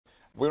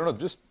We're going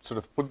to just sort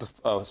of put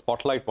the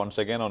spotlight once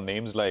again on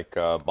names like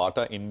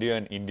Bata, India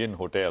and Indian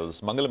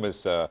hotels. Mangalam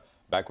is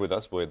back with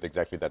us with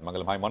exactly that.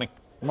 Mangalam, hi, morning.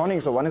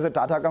 Morning. So one is a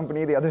Tata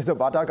company, the other is a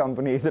Bata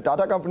company. The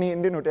Tata company,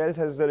 Indian Hotels,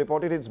 has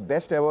reported its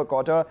best ever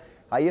quarter,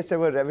 highest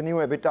ever revenue,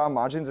 EBITDA,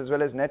 margins as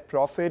well as net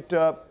profit.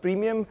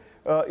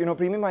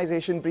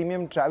 Premiumization,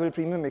 premium travel,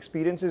 premium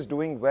experience is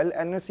doing well.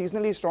 And in a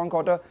seasonally strong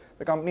quarter,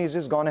 the company has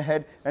just gone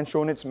ahead and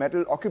shown its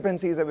mettle.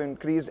 Occupancies have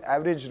increased,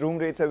 average room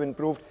rates have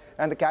improved,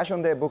 and the cash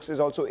on their books is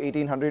also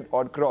 1,800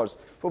 odd crores.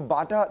 For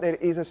Bata, there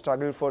is a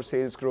struggle for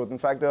sales growth. In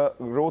fact, the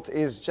growth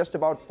is just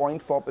about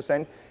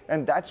 0.4%,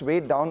 and that's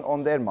weighed down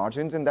on their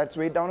margins, and that's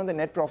weighed down on the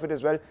net profit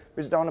as well,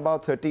 which is down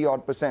about 30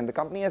 odd percent. The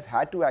company has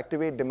had to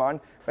activate demand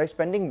by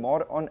spending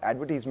more on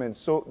advertisements.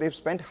 So they've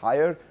spent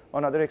higher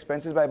on other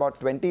expenses by about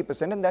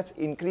 20%, and that's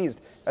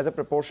increased as a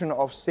proportion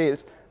of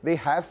sales. They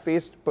have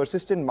faced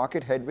persistent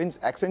market headwinds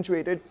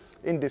accentuated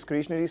in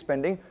discretionary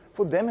spending.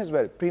 For them as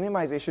well,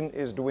 premiumization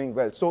is doing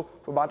well. So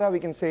for Bata, we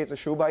can say it's a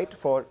shoe bite.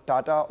 For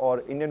Tata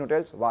or Indian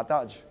Hotels,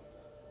 Vataj.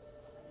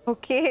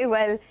 Okay,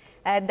 well,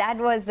 that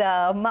was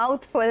a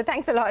mouthful.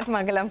 Thanks a lot,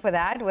 Mangalam, for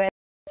that. Well,